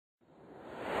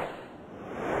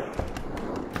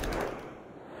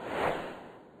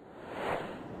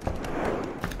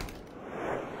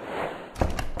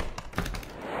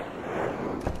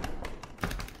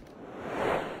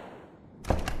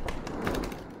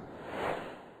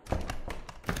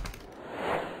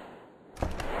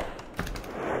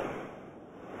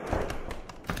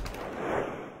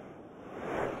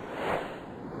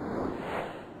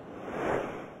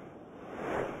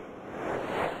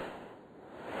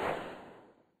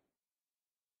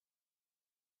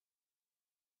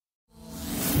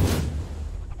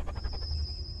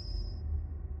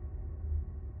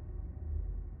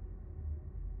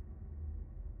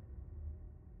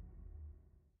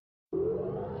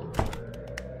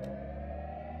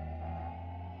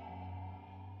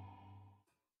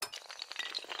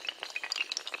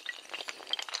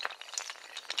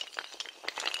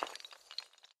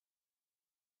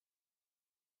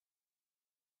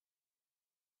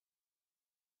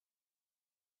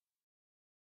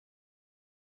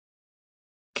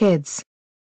kids.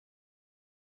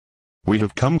 We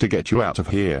have come to get you out of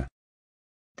here.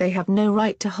 They have no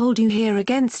right to hold you here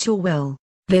against your will.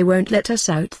 They won't let us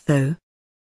out though.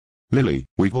 Lily,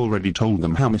 we've already told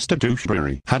them how Mr.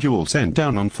 Dewberry had you all sent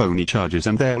down on phony charges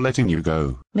and they're letting you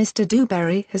go. Mr.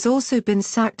 Dewberry has also been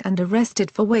sacked and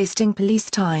arrested for wasting police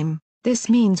time. This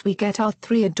means we get our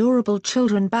 3 adorable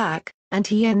children back, and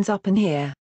he ends up in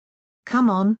here. Come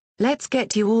on, let's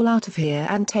get you all out of here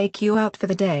and take you out for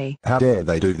the day. How dare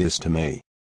they do this to me?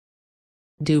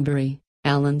 Dewberry,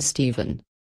 Alan Stephen.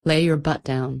 Lay your butt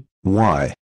down.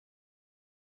 Why?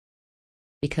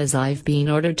 Because I've been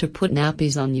ordered to put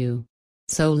nappies on you.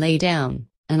 So lay down,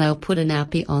 and I'll put a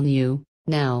nappy on you,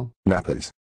 now. Nappies?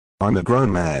 I'm a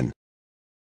grown man.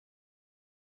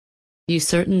 You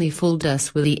certainly fooled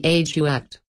us with the age you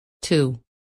act, too.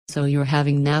 So you're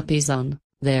having nappies on,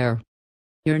 there.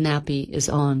 Your nappy is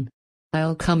on.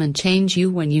 I'll come and change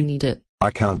you when you need it. I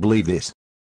can't believe this.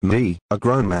 Me, a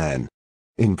grown man.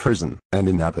 In prison, and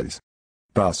in nappies.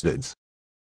 Bastards.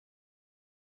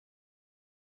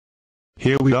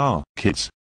 Here we are, kids.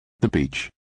 The beach.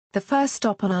 The first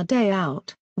stop on our day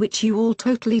out, which you all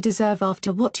totally deserve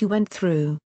after what you went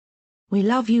through. We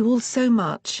love you all so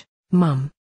much.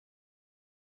 Mum.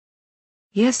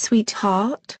 Yes,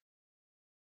 sweetheart?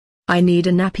 I need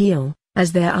a nappy,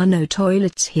 as there are no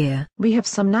toilets here. We have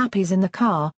some nappies in the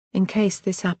car, in case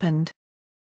this happened.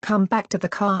 Come back to the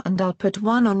car and I'll put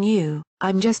one on you.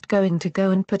 I'm just going to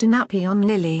go and put a nappy on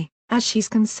Lily, as she's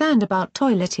concerned about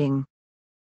toileting.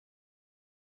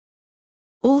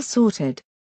 All sorted.